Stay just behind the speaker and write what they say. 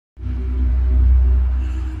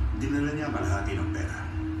natin ang pera.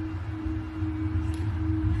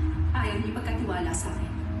 Ayaw niyo pagkatiwala sa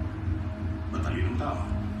akin. Matalinong tao.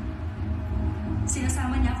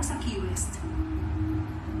 Sinasama niya ako sa Key West.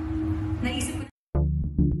 Naisip ko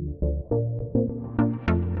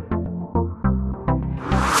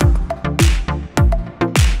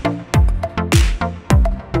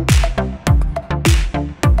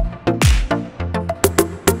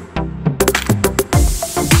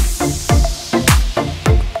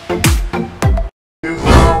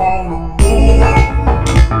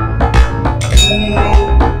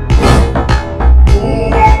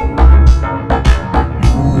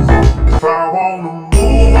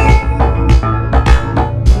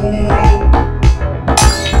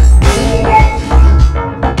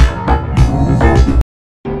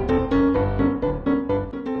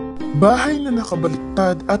bahay na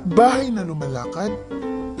nakabaliktad at bahay na lumalakad,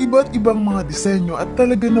 iba't ibang mga disenyo at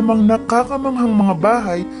talaga namang nakakamanghang mga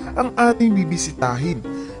bahay ang ating bibisitahin.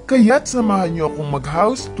 Kaya't samahan niyo akong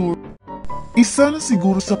mag-house tour. Isa na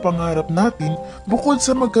siguro sa pangarap natin bukod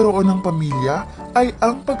sa magkaroon ng pamilya ay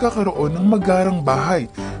ang pagkakaroon ng magarang bahay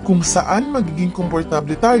kung saan magiging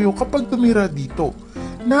komportable tayo kapag tumira dito.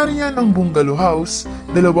 Nariyan ang bungalow house,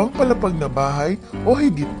 2 palapag na bahay o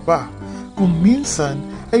higit pa. Kung minsan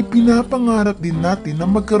ay pinapangarap din natin na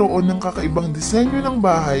magkaroon ng kakaibang disenyo ng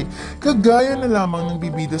bahay kagaya na lamang ng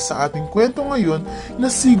bibida sa ating kwento ngayon na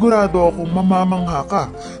sigurado akong mamamangha ka,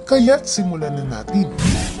 kaya't simulan na natin.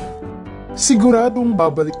 Siguradong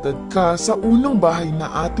babaliktad ka sa unang bahay na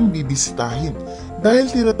ating bibisitahin dahil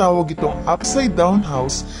tinatawag itong upside down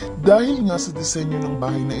house dahil nga sa disenyo ng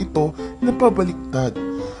bahay na ito na pabaliktad.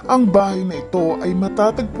 Ang bahay na ito ay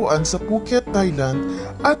matatagpuan sa Phuket, Thailand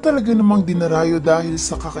at talaga namang dinarayo dahil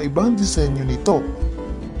sa kakaibang disenyo nito.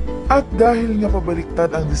 At dahil nga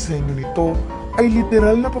pabaliktad ang disenyo nito, ay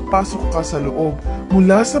literal na papasok ka sa loob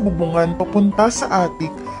mula sa bubungan papunta sa attic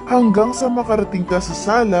hanggang sa makarating ka sa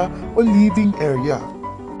sala o living area.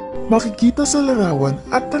 Makikita sa larawan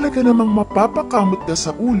at talaga namang mapapakamot ka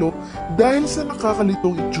sa ulo dahil sa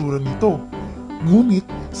nakakalitong itsura nito. Ngunit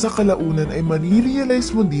sa kalaunan ay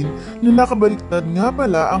marirealize mo din na nakabaliktad nga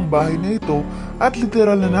pala ang bahay na ito at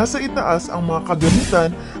literal na nasa itaas ang mga kagamitan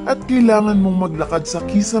at kailangan mong maglakad sa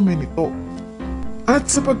kisame nito. At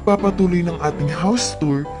sa pagpapatuloy ng ating house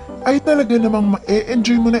tour ay talaga namang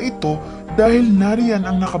ma-e-enjoy mo na ito dahil nariyan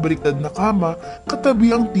ang nakabaliktad na kama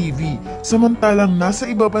katabi ang TV samantalang nasa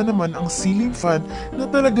ibaba naman ang ceiling fan na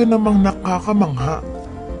talaga namang nakakamangha.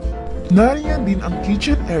 Nariyan din ang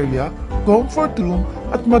kitchen area, comfort room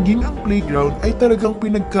at maging ang playground ay talagang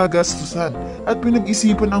pinagkagastusan at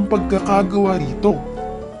pinag-isipan ang pagkakagawa rito.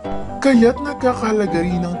 Kaya't nagkakahalaga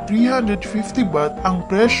rin ng 350 baht ang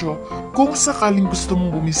presyo kung sakaling gusto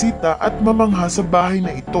mong bumisita at mamangha sa bahay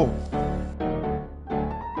na ito.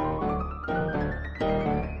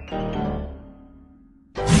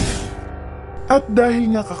 At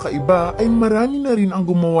dahil nga kakaiba ay marami na rin ang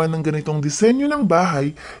gumawa ng ganitong disenyo ng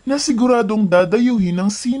bahay na siguradong dadayuhin ng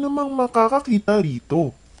sino mang makakakita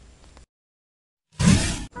rito.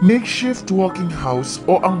 Makeshift walking house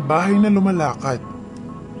o ang bahay na lumalakad.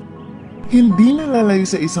 Hindi nalalayo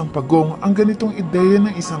sa isang pagong ang ganitong ideya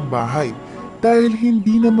ng isang bahay dahil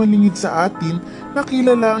hindi na malingid sa atin na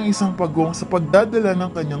kilala ang isang pagong sa pagdadala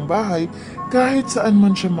ng kanyang bahay kahit saan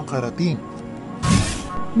man siya makarating.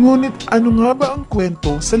 Ngunit ano nga ba ang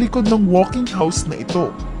kwento sa likod ng walking house na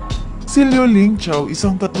ito? Si Liu Ling Chow,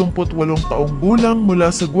 isang 38 taong gulang mula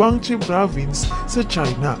sa Guangxi Province sa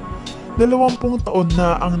China. 20 taon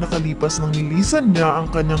na ang nakalipas nang nilisan niya ang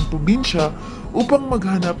kanyang probinsya upang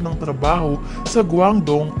maghanap ng trabaho sa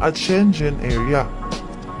Guangdong at Shenzhen area.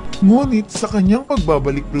 Ngunit sa kanyang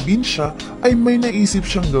pagbabalik probinsya ay may naisip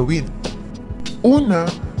siyang gawin. Una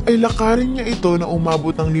ay lakarin niya ito na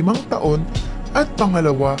umabot ng 5 taon at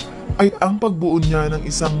pangalawa ay ang pagbuo niya ng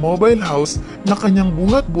isang mobile house na kanyang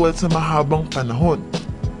buhat-buhat sa mahabang panahon.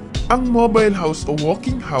 Ang mobile house o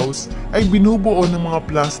walking house ay binubuo ng mga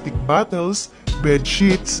plastic bottles, bed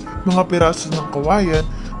sheets, mga piraso ng kawayan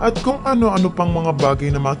at kung ano-ano pang mga bagay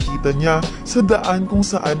na makita niya sa daan kung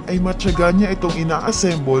saan ay matyaga niya itong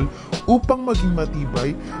ina-assemble upang maging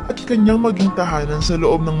matibay at kanyang maging tahanan sa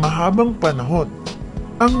loob ng mahabang panahon.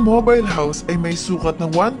 Ang mobile house ay may sukat na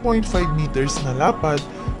 1.5 meters na lapad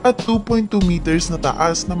at 2.2 meters na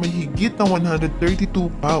taas na may higit na 132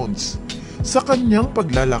 pounds. Sa kanyang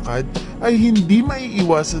paglalakad ay hindi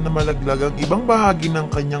maiiwasan na malaglag ang ibang bahagi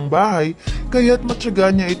ng kanyang bahay kaya't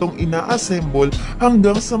matyaga niya itong ina-assemble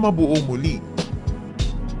hanggang sa mabuo muli.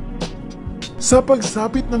 Sa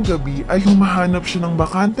pagsapit ng gabi ay humahanap siya ng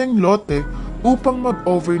bakanteng lote upang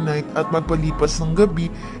mag-overnight at magpalipas ng gabi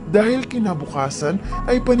dahil kinabukasan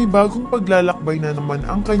ay panibagong paglalakbay na naman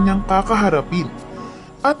ang kanyang kakaharapin.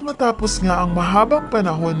 At matapos nga ang mahabang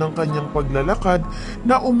panahon ng kanyang paglalakad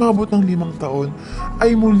na umabot ng 5 taon,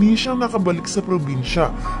 ay muli siyang nakabalik sa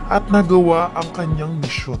probinsya at nagawa ang kanyang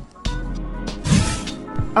misyon.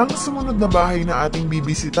 Ang sumunod na bahay na ating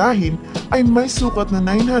bibisitahin ay may sukat na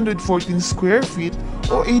 914 square feet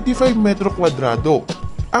o 85 metro kwadrado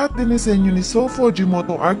at dinisenyo ni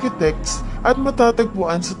Fujimoto Architects at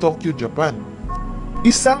matatagpuan sa Tokyo, Japan.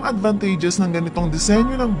 Isang advantages ng ganitong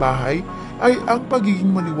disenyo ng bahay ay ang pagiging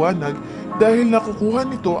maliwanag dahil nakukuha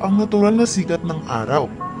nito ang natural na sikat ng araw.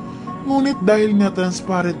 Ngunit dahil nga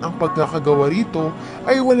transparent ang pagkakagawa rito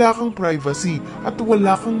ay wala kang privacy at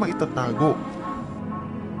wala kang maitatago.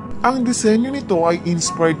 Ang disenyo nito ay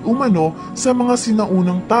inspired umano sa mga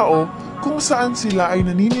sinaunang tao kung saan sila ay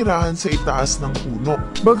naninirahan sa itaas ng puno.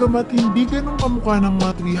 Bagamat hindi ganong kamukha ng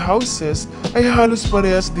mga tree houses, ay halos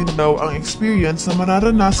parehas din daw ang experience na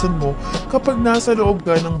mararanasan mo kapag nasa loob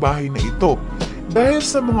ka ng bahay na ito. Dahil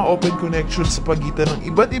sa mga open connections sa pagitan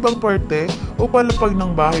ng iba't ibang parte o palapag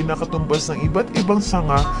ng bahay na katumbas ng iba't ibang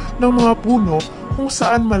sanga ng mga puno kung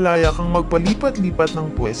saan malaya kang magpalipat-lipat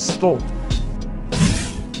ng pwesto.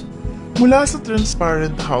 Mula sa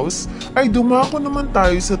transparent house ay dumako naman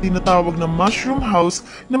tayo sa tinatawag na mushroom house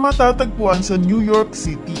na matatagpuan sa New York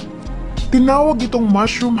City. Tinawag itong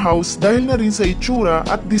mushroom house dahil na rin sa itsura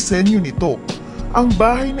at disenyo nito. Ang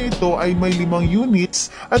bahay na ito ay may 5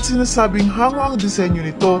 units at sinasabing hango ang disenyo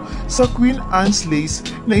nito sa Queen Anne's lace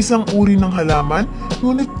na isang uri ng halaman,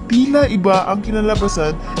 ngunit tila iba ang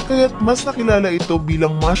kinalabasan kaya't mas nakilala ito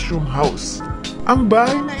bilang mushroom house. Ang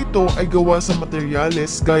bahay na ito ay gawa sa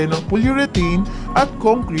materyales gaya ng polyurethane at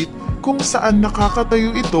concrete kung saan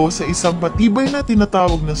nakakatayo ito sa isang matibay na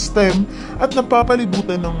tinatawag na stem at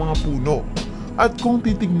napapalibutan ng mga puno. At kung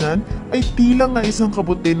titignan ay tila nga isang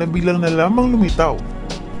kabuti na bilang na lamang lumitaw.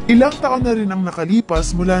 Ilang taon na rin ang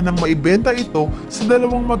nakalipas mula nang maibenta ito sa 2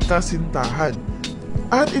 magkasintahan.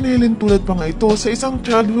 At inilin tulad pa nga ito sa isang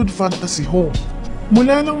childhood fantasy home.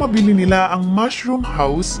 Mula nang mabili nila ang mushroom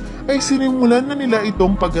house ay sinimulan na nila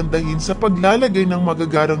itong pagandahin sa paglalagay ng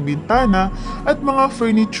magagarang bintana at mga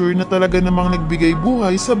furniture na talaga namang nagbigay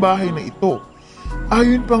buhay sa bahay na ito.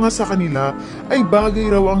 Ayon pa nga sa kanila ay bagay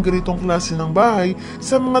raw ang ganitong klase ng bahay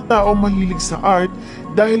sa mga taong mahilig sa art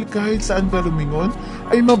dahil kahit saan ka lumingon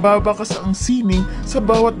ay mababakas ang sining sa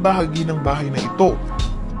bawat bahagi ng bahay na ito.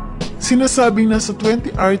 Sinasabing nasa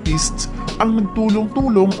 20 artists ang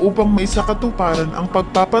nagtulong-tulong upang maisakatuparan ang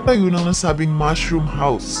pagpapatayo ng nasabing mushroom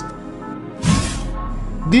house.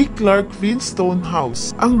 D. Clark Flintstone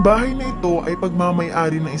House. Ang bahay na ito ay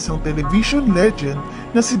pagmamay-ari ng isang television legend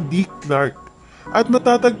na si D. Clark at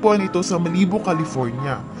matatagpuan ito sa Malibu,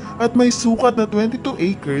 California at may sukat na 22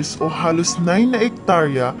 acres o halos 9 na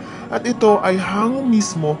ektarya at ito ay hango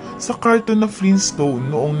mismo sa karton na Flintstone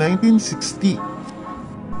noong 1960.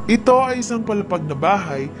 Ito ay isang palapag na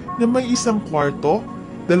bahay na may isang kwarto,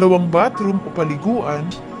 2 bathroom o paliguan,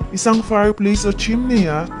 isang fireplace o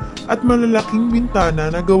chimneya at malalaking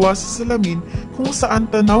bintana na gawa sa salamin kung saan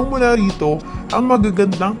tanaw mula rito ang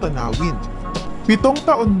magagandang tanawin. 7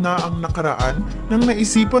 taon na ang nakaraan nang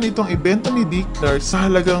naisipan itong ibenta ni D. Clark sa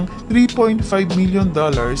halagang $3.5 million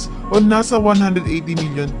o nasa 180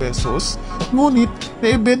 million pesos, ngunit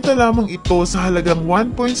naibenta lamang ito sa halagang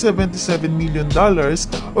 $1.77 million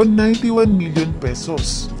o 91 million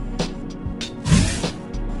pesos.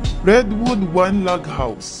 Redwood One Log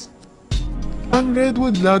House. Ang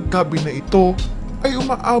Redwood Log Cabin na ito ay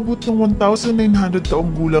umaabot ng 1,900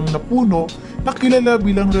 taong gulang na puno na kilala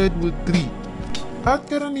bilang Redwood Tree. At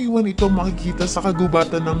karaniwan itong makikita sa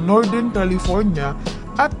kagubatan ng Northern California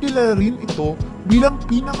at kilala rin ito bilang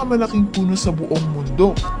pinakamalaking puno sa buong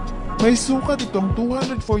mundo. May sukat itong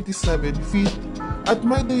 247 feet at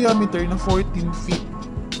may diameter na 14 feet.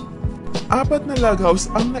 4 na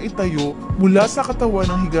loghouse ang naitayo mula sa katawan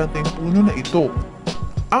ng higanteng puno na ito.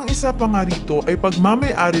 Ang isa pa nga rito ay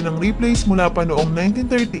pagmamay-ari ng replace mula pa noong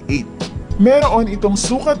 1938. Meron itong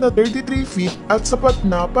sukat na 33 feet at sapat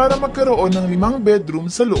na para magkaroon ng 5 bedroom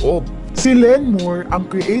sa loob. Si Len Moore ang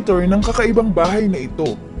creator ng Kakaibang Bahay na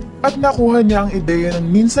ito. At nakuha niya ang ideya ng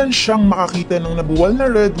minsan siyang makakita ng nabuwal na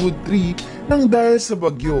redwood tree nang dahil sa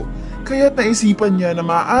bagyo. Kaya't naisipan niya na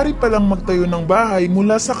maaari palang magtayo ng bahay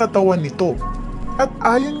mula sa katawan nito. At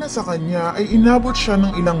ayon na sa kanya ay inabot siya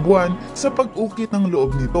ng ilang buwan sa pag-ukit ng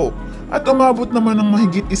loob nito. At umabot naman ng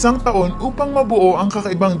mahigit 1 taon upang mabuo ang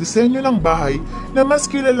kakaibang disenyo ng bahay na mas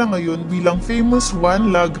kilala ngayon bilang famous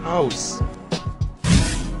One Log House.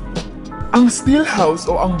 Ang steel house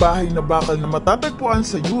o ang bahay na bakal na matatagpuan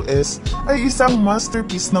sa US ay isang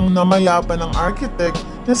masterpiece ng namayapa ng architect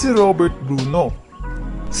na si Robert Bruno.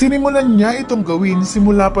 Sinimulan niya itong gawin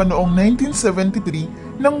simula pa noong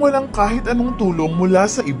 1973 nang walang kahit anong tulong mula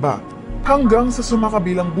sa iba, hanggang sa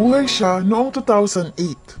sumakabilang buhay siya noong 2008.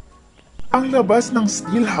 Ang labas ng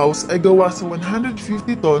steel house ay gawa sa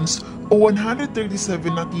 150 tons o 137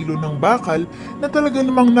 na kilo ng bakal na talaga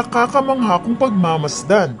namang nakakamangha kung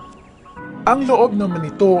pagmamasdan. Ang loob naman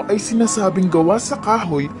nito ay sinasabing gawa sa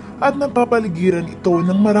kahoy at napapaligiran ito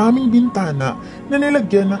ng maraming bintana na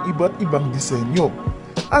nilagyan ng iba't ibang disenyo.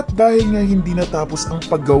 At dahil nga hindi natapos ang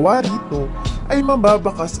paggawa rito, ay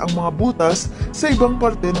mababakas ang mga butas sa ibang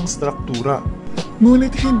parte ng struktura.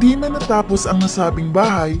 Ngunit hindi man natapos ang nasabing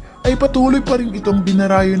bahay, ay patuloy pa rin itong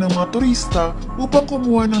dinarayo ng mga turista upang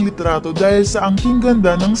kumuha ng litrato dahil sa angking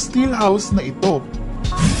ganda ng steel house na ito.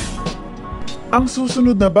 Ang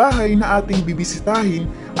susunod na bahay na ating bibisitahin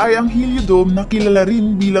ay ang Heliodome na kilala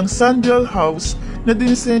rin bilang Sandal House na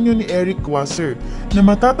dinisenyo ni Eric Wasser na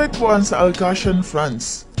matatagpuan sa Alcasian,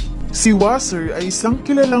 France. Si Wasser ay isang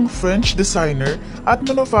kilalang French designer at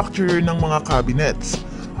manufacturer ng mga cabinets.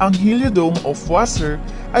 Ang Heliodome of Wasser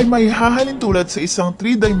ay may hahalin tulad sa isang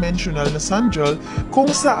 3-dimensional na sandal kung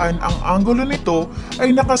saan ang anggulo nito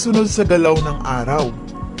ay nakasunod sa galaw ng araw.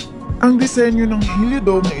 Ang disenyo ng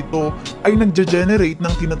Heliodome na ito ay nagge-generate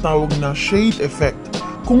ng tinatawag na shade effect,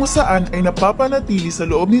 kung saan ay napapanatili sa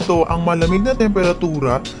loob nito ang malamig na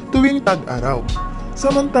temperatura tuwing tag-araw.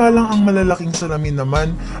 Samantalang ang malalaking salamin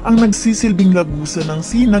naman ang nagsisilbing lagusan ng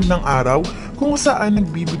sinag ng araw kung saan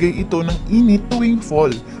nagbibigay ito ng init tuwing fall,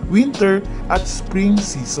 winter at spring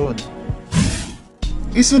season.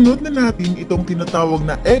 Isunod na natin itong tinatawag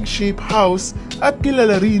na egg-shaped house at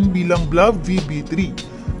kilala rin bilang Blob VB3.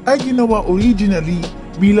 Ay ginawa originally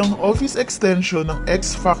bilang office extension ng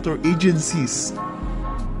X-Factor agencies.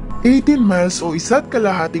 18 miles o 1.5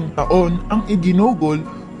 taon ang iginugol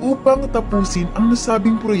upang tapusin ang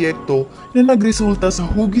nasabing proyekto na nagresulta sa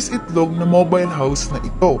hugis itlog na mobile house na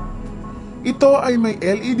ito. Ito ay may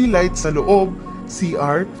LED light sa loob,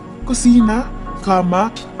 CR, kusina, kama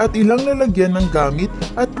at ilang lalagyan ng gamit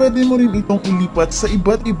at pwede mo rin itong ilipat sa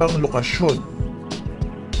iba't ibang lokasyon.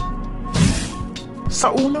 Sa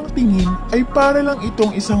unang tingin ay para lang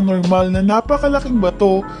itong isang normal na napakalaking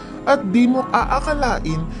bato at di mo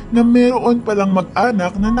aakalain na meron palang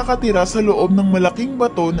mag-anak na nakatira sa loob ng malaking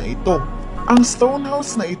bato na ito. Ang stone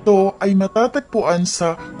house na ito ay matatagpuan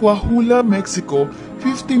sa Coahuila, Mexico,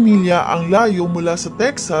 50 milya ang layo mula sa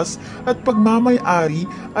Texas at pagmamay-ari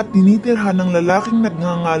at tinitirhan ng lalaking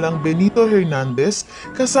nagngangalang Benito Hernandez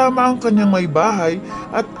kasama ang kanyang may bahay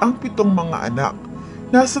at ang 7 mga anak.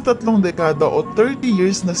 Nasa 3 dekada o 30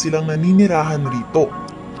 years na silang naninirahan rito.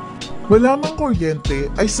 Wala mang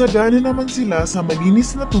kuryente ay sagana naman sila sa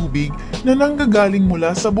malinis na tubig na nanggagaling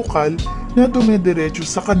mula sa bukal na dumediretso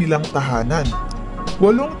sa kanilang tahanan.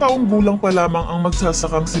 8 taong gulang pa lamang ang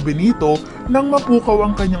magsasakang si Benito nang mapukaw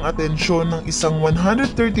ang kanyang atensyon ng isang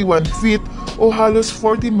 131 feet o halos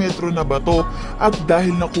 40 metro na bato at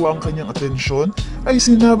dahil nakuha ang kanyang atensyon ay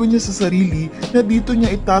sinabi niya sa sarili na dito niya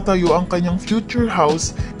itatayo ang kanyang future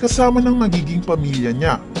house kasama ng magiging pamilya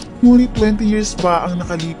niya. Ngunit 20 years pa ang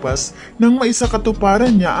nakalipas nang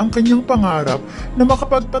maisakatuparan niya ang kanyang pangarap na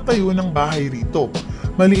makapagpatayo ng bahay rito.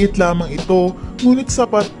 Maliit lamang ito, ngunit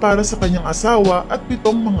sapat para sa kanyang asawa at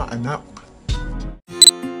 7 mga anak.